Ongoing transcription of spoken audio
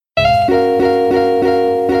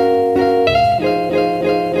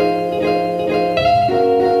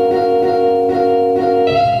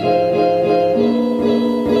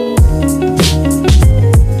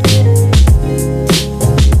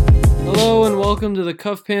welcome to the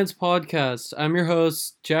Cuff Pants Podcast. I'm your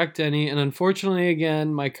host, Jack Denny, and unfortunately,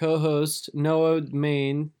 again, my co-host, Noah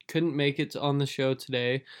Main, couldn't make it on the show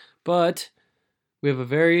today, but we have a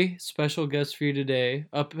very special guest for you today,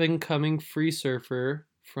 up-and-coming free surfer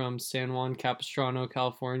from San Juan Capistrano,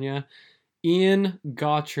 California, Ian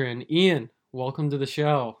Gottron. Ian, welcome to the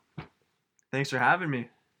show. Thanks for having me.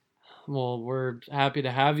 Well, we're happy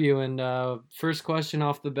to have you, and first question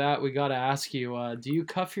off the bat, we got to ask you, do you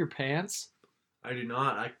cuff your pants? I do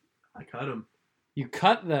not. I cut them. You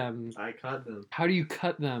cut them? I cut them. How do you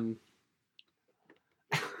cut them?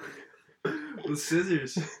 With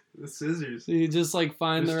scissors. With scissors. So you just like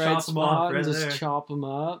find Just the right chop 'em off spot right and just there. chop them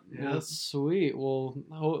up. Yeah. That's sweet. Well,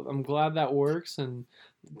 I'm glad that works, and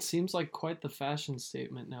it seems like quite the fashion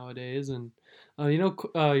statement nowadays. And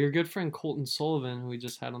your good friend Colton Sullivan, who we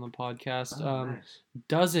just had on the podcast, Nice.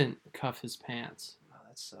 doesn't cuff his pants. Oh,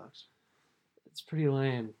 that sucks. It's pretty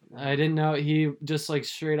lame. I didn't know. He just like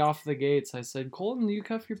straight off the gates. I said, Colton, do you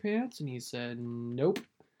cuff your pants? And he said, nope.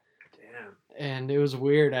 Damn. And it was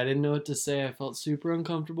weird. I didn't know what to say. I felt super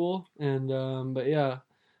uncomfortable. And but yeah,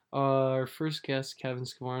 our first guest, Kevin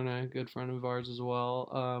Skavarna, a good friend of ours as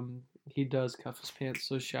well. He does cuff his pants.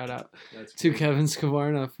 So shout out That's to crazy. Kevin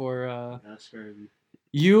Skavarna for That's crazy.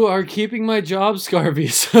 you are keeping my job, Scarby.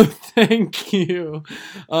 So thank you.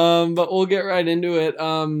 But we'll get right into it.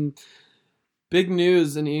 Big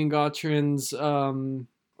news in Ian Gottron's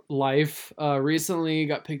life. Recently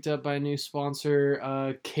got picked up by a new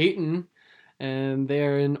sponsor, Caton, and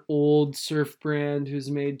they're an old surf brand who's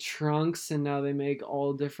made trunks, and now they make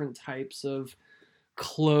all different types of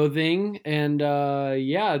clothing. And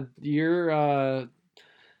you're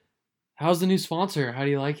how's the new sponsor? How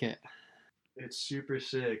do you like it? It's super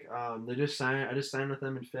sick. I just signed with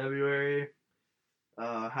them in February.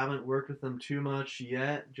 Haven't worked with them too much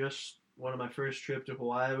yet. Just one of my first trip to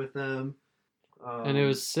Hawaii with them. And it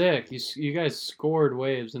was sick. You guys scored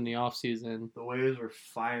waves in the off season. The waves were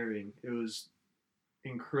firing. It was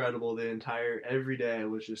incredible. Every day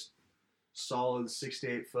was just solid 6 to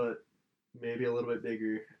 8 foot, maybe a little bit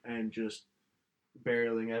bigger, and just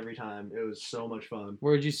barreling every time. It was so much fun.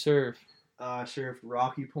 Where'd you surf? I surfed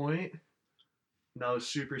Rocky Point. And that was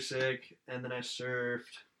super sick. And then I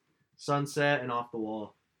surfed Sunset and Off the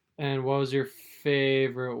Wall. And what was your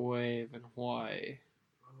favorite wave in Hawaii?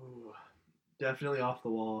 Ooh, definitely Off the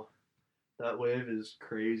Wall. That wave is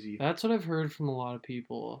crazy. That's what I've heard from a lot of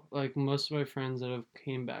people. Like most of my friends that have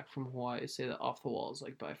came back from Hawaii say that Off the Wall is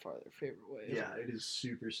like by far their favorite wave. Yeah, it is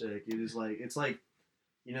super sick. It's like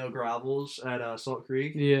Gravels at Salt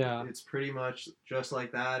Creek. Yeah. It's pretty much just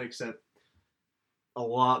like that, except a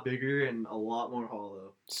lot bigger and a lot more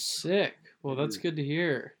hollow. Sick. Well, that's Mhm. good to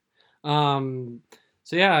hear.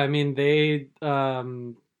 So yeah, I mean they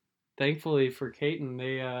thankfully for Caton,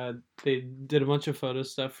 they did a bunch of photo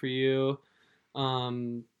stuff for you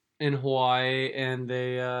in Hawaii, and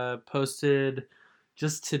they posted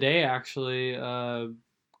just today actually a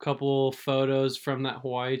couple photos from that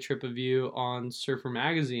Hawaii trip of you on Surfer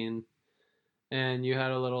Magazine. And you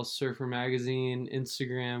had a little Surfer Magazine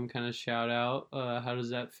Instagram kind of shout out. How does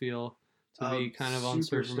that feel to be kind of on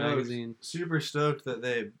Super Surfer stoked. Magazine? Super stoked that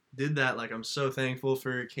they did that. Like, I'm so thankful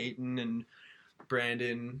for Caton and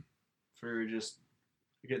Brandon for just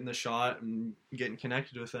getting the shot and getting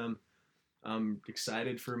connected with them. I'm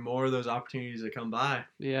excited for more of those opportunities to come by.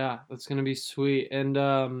 Yeah, that's gonna be sweet. And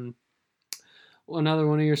another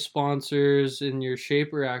one of your sponsors and your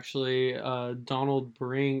shaper actually, Donald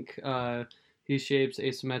Brink. He shapes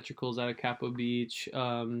asymmetricals out of Capo Beach.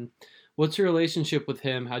 What's your relationship with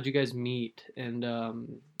him? How'd you guys meet? And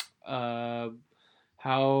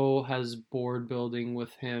how has board building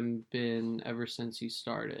with him been ever since you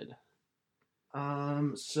started?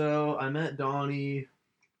 So I met Donnie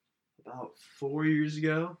about 4 years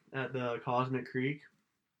ago at the Cosmic Creek,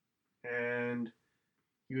 and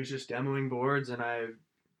he was just demoing boards, and I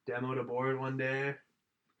demoed a board one day,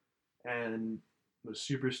 and was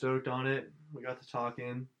super stoked on it. We got to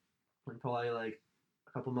talking, and probably like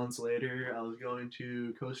a couple months later, I was going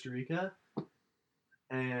to Costa Rica,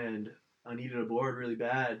 and I needed a board really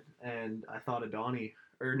bad, and I thought of Donnie.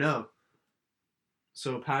 Or no.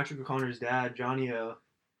 So Patrick O'Connor's dad, Johnny O,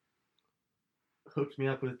 hooked me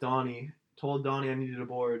up with Donnie, told Donnie I needed a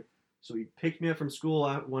board, so he picked me up from school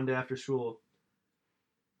one day after school,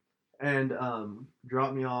 and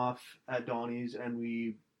dropped me off at Donnie's, and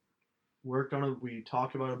we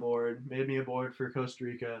talked about a board, made me a board for Costa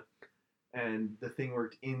Rica, and the thing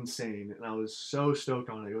worked insane, and I was so stoked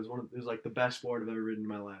on it. It was like the best board I've ever ridden in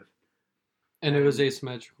my life. And it was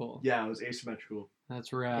asymmetrical. Yeah, it was asymmetrical.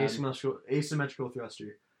 That's rad. Asymmetrical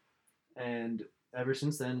thruster. And ever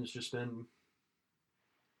since then, it's just been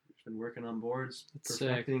Just been working on boards, That's sick.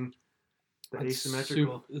 perfecting the That's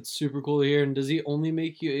asymmetrical. It's super cool to hear. And does he only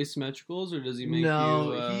make you asymmetricals, or does he make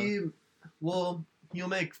No, you? he'll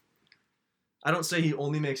make. I don't say he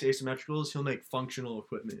only makes asymmetricals. He'll make functional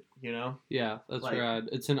equipment. Yeah, that's like rad.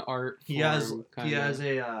 It's an art he form, has he kinda. has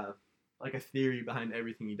a like a theory behind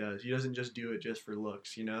everything he does. He doesn't just do it just for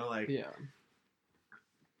looks. Yeah,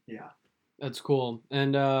 Yeah. that's cool.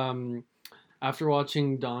 And after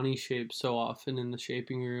watching Donnie shape so often in the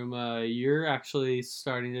shaping room, you're actually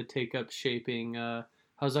starting to take up shaping.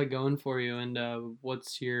 How's that going for you? And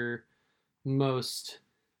what's your most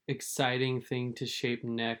exciting thing to shape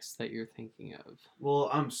next that you're thinking of?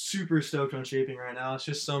 Well, I'm super stoked on shaping right now. It's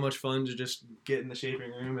just so much fun to just get in the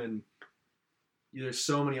shaping room, and there's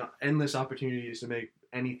so many endless opportunities to make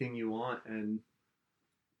anything you want, and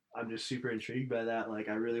I'm just super intrigued by that. Like,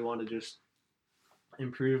 I really want to just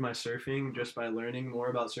improve my surfing just by learning more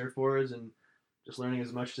about surfboards and just learning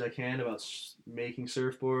as much as I can about making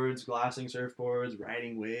surfboards, glassing surfboards,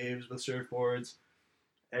 riding waves with surfboards,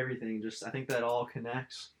 everything. Just I think that all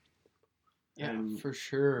connects. Yeah, And for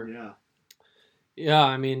sure. yeah, Yeah,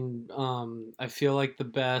 I mean, I feel like the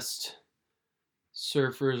best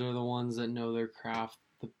surfers are the ones that know their craft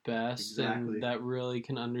the best and exactly. that really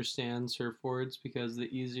can understand surfboards, because the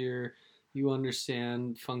easier you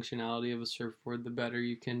understand functionality of a surfboard, the better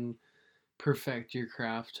you can perfect your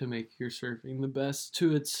craft to make your surfing the best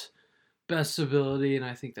to its best ability. And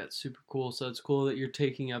I think that's super cool. So it's cool that you're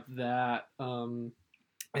taking up that. And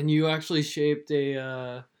you actually shaped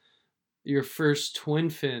a your first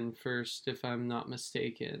twin fin first, if I'm not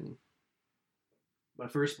mistaken. My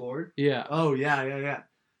first board. Yeah. Oh yeah.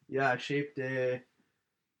 Yeah, I shaped a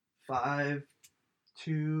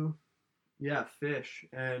 5'2" fish,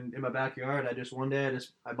 and in my backyard, one day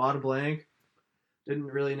I bought a blank. Didn't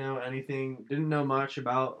really know anything. Didn't know much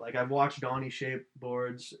about like I've watched Donnie shape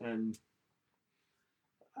boards, and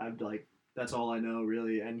I've like that's all I know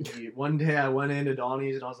really. And one day I went into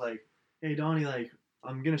Donnie's and I was like, "Hey Donnie, like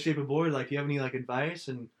I'm gonna shape a board. Like, do you have any like advice?"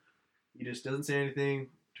 And he just doesn't say anything.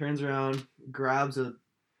 Turns around, grabs a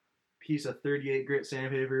piece of 38 grit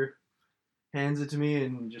sandpaper, hands it to me,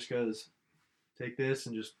 and just goes, "Take this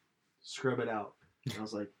and just scrub it out." And I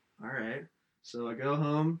was like, "All right." So I go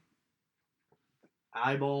home,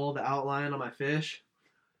 eyeball the outline on my fish.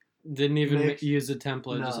 Didn't even Makes use a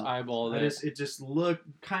template, just no. eyeballed it. It just looked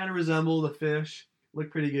kind of resembled a fish.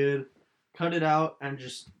 Looked pretty good. Cut it out and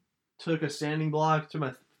just took a sanding block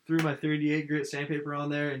to threw my 38 grit sandpaper on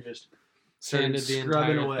there and just started Sanded the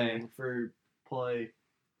scrubbing entire away thing. for probably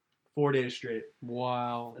 4 days straight.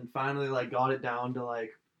 Wow. And finally like got it down to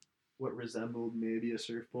like what resembled maybe a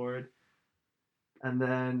surfboard. And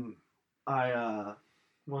then I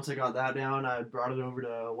once I got that down, I brought it over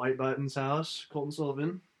to White Button's house, Colton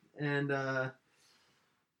Sullivan, and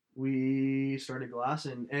we started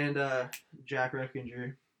glassing. And Jack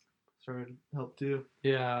Reckinger started to help too.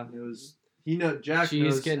 Yeah. And it was Jack He's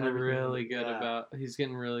knows getting everything. really good he's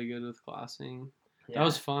getting really good with glassing. Yeah. That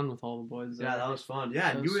was fun with all the boys there. Yeah, that was fun.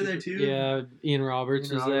 Yeah, and you were there too. Yeah, Ian Roberts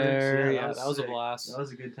was there. Yeah, that was a sick. blast. That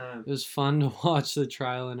was a good time. It was fun to watch the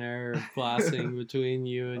trial and error of glassing between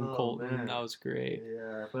you and Oh, Colton. man. That was great.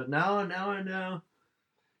 Yeah, but now I know.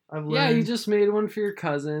 I've learned. Yeah, you just made one for your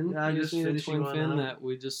cousin. Yeah, I you just made a finishing twin one fin up. that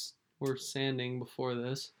we just were sanding before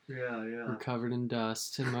this. Yeah. We're covered in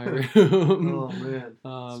dust in my room. Oh man,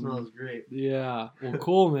 smells great. Yeah, well,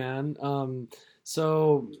 cool, man.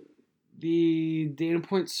 So the Dana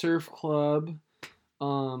Point Surf Club,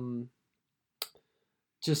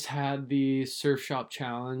 just had the surf shop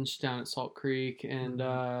challenge down at Salt Creek, and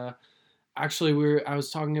actually I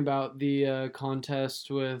was talking about the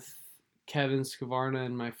contest with Kevin Scavarna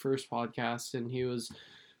in my first podcast, and he was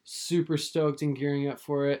super stoked and gearing up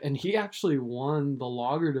for it, and he actually won the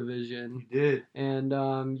logger division. You did.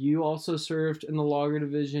 And you also surfed in the logger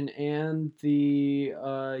division and the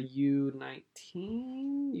U19,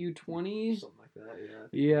 U20, Something like that.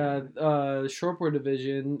 yeah, shortboard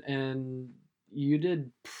division, and you did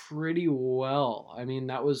pretty well. I mean,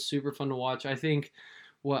 that was super fun to watch. I think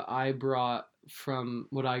what I got from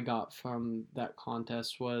that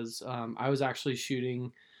contest was I was actually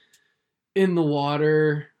shooting in the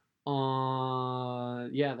water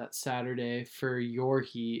on that Saturday for your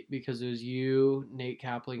heat, because it was you, Nate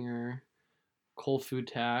Kaplinger, Cole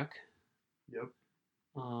Futak, Yep.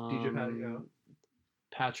 DJ Patio,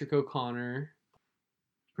 Patrick O'Connor,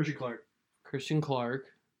 Christian Clark.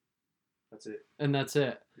 That's it. And that's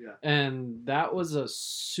it. Yeah. And that was a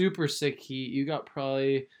super sick heat. You got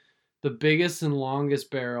probably the biggest and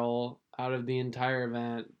longest barrel out of the entire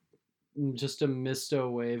event. Just a misto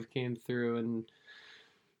wave came through and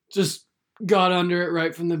just got under it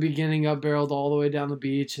right from the beginning, got barreled all the way down the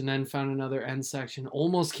beach, and then found another end section.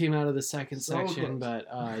 Almost came out of the second So section, close.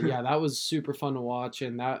 but yeah, that was super fun to watch,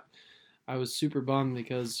 and that I was super bummed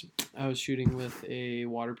because I was shooting with a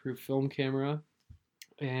waterproof film camera,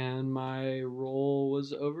 and my roll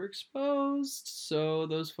was overexposed, so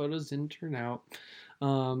those photos didn't turn out.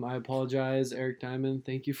 I apologize, Eric Diamond.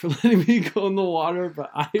 Thank you for letting me go in the water, but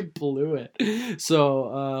I blew it.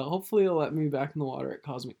 So hopefully, he'll let me back in the water at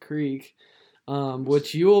Cosmic Creek,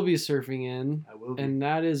 which you will be surfing in, I will be. and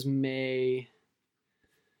that is May.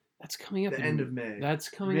 That's coming up The in end of May. That's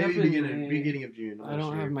coming Maybe up in May. beginning of June. I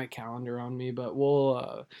don't have my calendar on me, but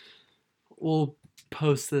we'll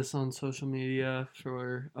post this on social media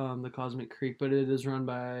for the Cosmic Creek. But it is run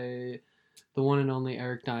by the one and only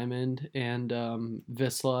Eric Diamond and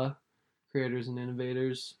Visla, creators and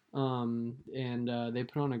innovators, and they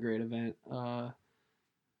put on a great event.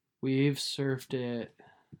 We've surfed it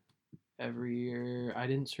every year. I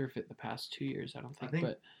didn't surf it the past 2 years, I don't think,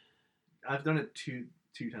 but I've done it two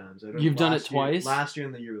times. you've done it twice. Last year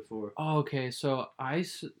and the year before. Oh, okay, so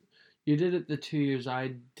you did it the 2 years.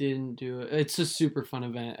 I didn't do it. It's a super fun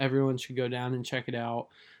event. Everyone should go down and check it out.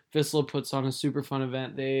 Vissla puts on a super fun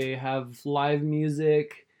event. They have live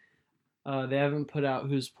music. They haven't put out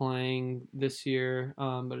who's playing this year,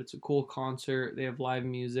 but it's a cool concert. They have live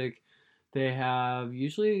music. They have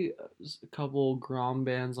usually a couple Grom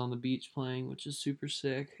bands on the beach playing, which is super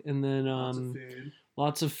sick. And then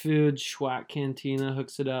lots of food. Schwack Cantina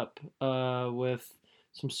hooks it up with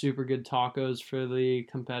some super good tacos for the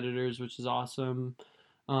competitors, which is awesome.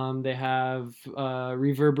 They have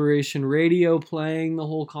Reverberation Radio playing the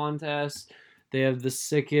whole contest. They have the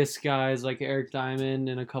sickest guys like Eric Diamond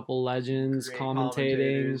and a couple legends Great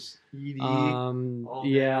commentating.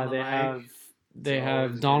 Yeah, they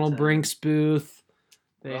have Donald Brink's booth.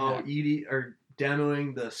 Edie or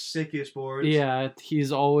demoing the sickest boards. Yeah,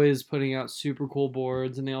 he's always putting out super cool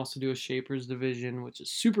boards, and they also do a Shapers division, which is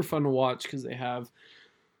super fun to watch because they have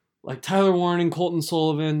like Tyler Warren and Colton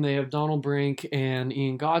Sullivan. They have Donald Brink and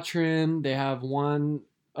Ian Gottron. They have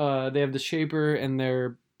they have the Shaper, and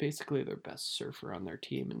they're basically their best surfer on their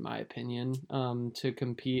team, in my opinion, to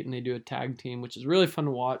compete. And they do a tag team, which is really fun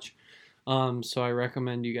to watch. So I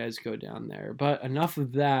recommend you guys go down there. But enough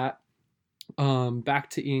of that.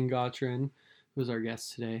 Back to Ian Gottron, who's our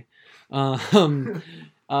guest today.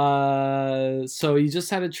 So you just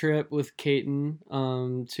had a trip with Caton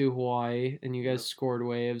to Hawaii, and you guys scored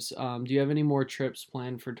waves. Do you have any more trips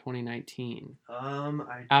planned for 2019?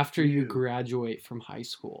 After you graduate from high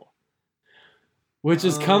school, which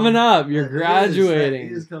is coming up. You're graduating.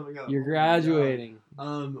 It is coming up. You're graduating.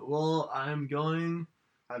 Well,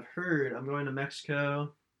 I've heard I'm going to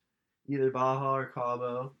Mexico, either Baja or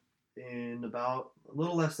Cabo, in about a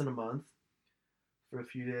little less than a month for a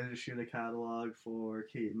few days to shoot a catalog for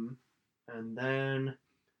Caton. And then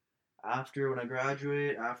when I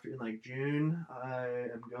graduate, in like June, I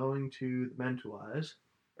am going to the Mentawais,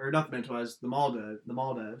 or not the Mentawais, the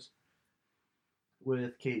Maldives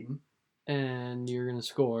with Caton. And you're gonna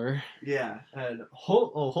score. Yeah, and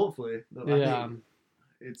hopefully, yeah,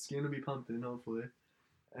 it's gonna be pumping. Hopefully,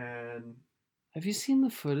 and have you seen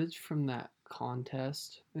the footage from that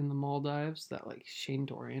contest in the Maldives? That like Shane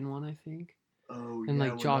Dorian one, I think. Oh, and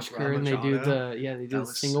like Josh Curran, they do the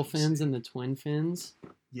single fins and the twin fins.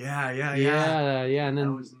 Yeah. And then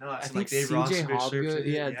that was nuts. I think Dave CJ Rossovich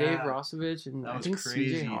Hopgood, Dave Rossovich, and I think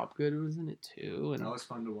crazy. CJ Hopgood was in it too. And that was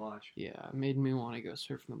fun to watch. Yeah, it made me want to go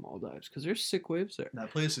surf in the Maldives because there's sick waves there.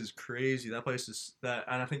 That place is crazy. And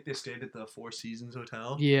I think they stayed at the Four Seasons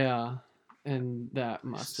Hotel. Yeah, and that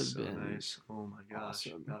must have been nice. Oh my gosh,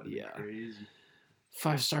 awesome. That would be crazy.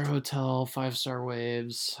 5-star hotel, 5-star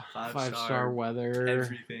waves, 5-star weather,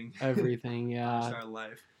 everything. Yeah, 5-star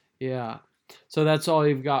life. Yeah. So that's all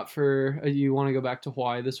you've got for. You want to go back to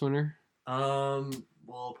Hawaii this winter? Well,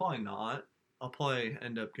 probably not. I'll probably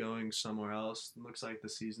end up going somewhere else. It looks like the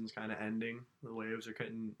season's kind of ending. The waves are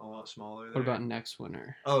getting a lot smaller there. What about next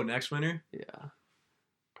winter? Oh, next winter? Yeah.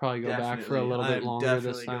 Probably go back for a little bit longer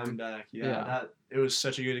this time. Going back. Yeah. It was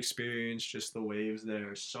such a good experience. Just the waves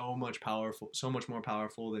there are so much more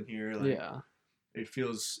powerful than here. It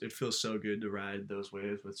feels so good to ride those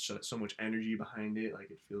waves with so much energy behind it.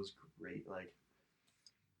 Like, it feels great. Like,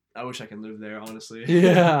 I wish I could live there, honestly.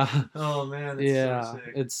 Yeah. Oh man. So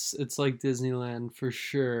sick. It's like Disneyland for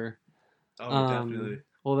sure. Oh, definitely.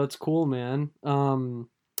 Well, that's cool, man.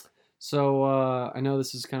 So I know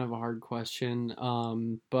this is kind of a hard question,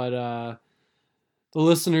 but the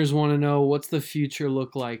listeners want to know, what's the future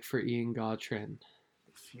look like for Ian Gottron?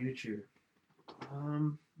 Future.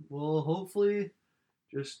 Well, hopefully,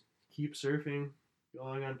 just keep surfing,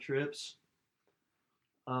 going on trips,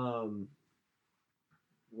 Um,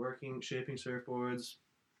 shaping surfboards,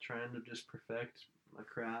 trying to just perfect my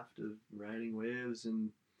craft of riding waves and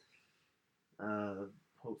uh,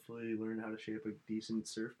 hopefully learn how to shape a decent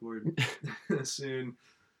surfboard soon.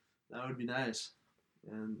 That would be nice.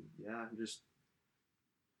 And yeah, just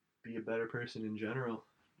be a better person in general.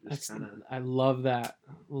 Just That's kind of. I love that.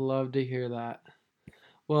 Love to hear that.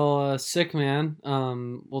 Well, sick man.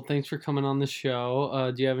 Well, thanks for coming on the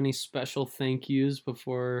show. Do you have any special thank yous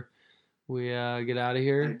before we get out of I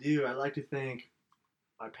here? do. I like to thank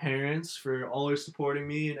my parents for always supporting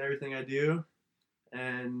me in everything I do,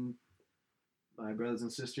 and my brothers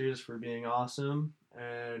and sisters for being awesome.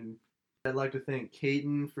 And I'd like to thank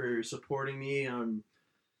Caden for supporting me on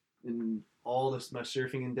in all this my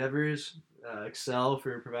surfing endeavors. Excel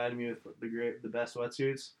for providing me with the best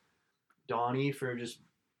wetsuits. Donnie for just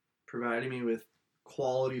providing me with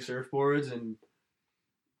quality surfboards and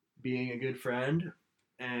being a good friend.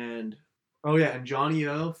 And oh yeah, and Johnny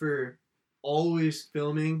O for always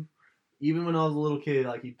filming. Even when I was a little kid,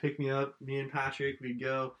 like he'd pick me up, me and Patrick, we'd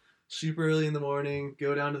go super early in the morning,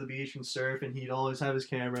 go down to the beach and surf, and he'd always have his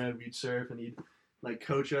camera and we'd surf and he'd like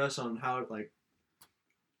coach us on how like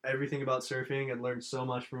everything about surfing and learned so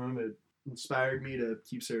much from him. It inspired me to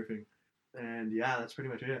keep surfing. And yeah, that's pretty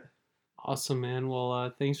much it. Awesome, man.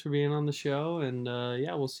 Well, thanks for being on the show, and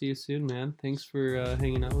yeah, we'll see you soon, man. Thanks for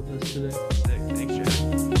hanging out with us today. Sick. Thanks,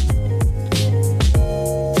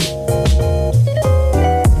 Jack.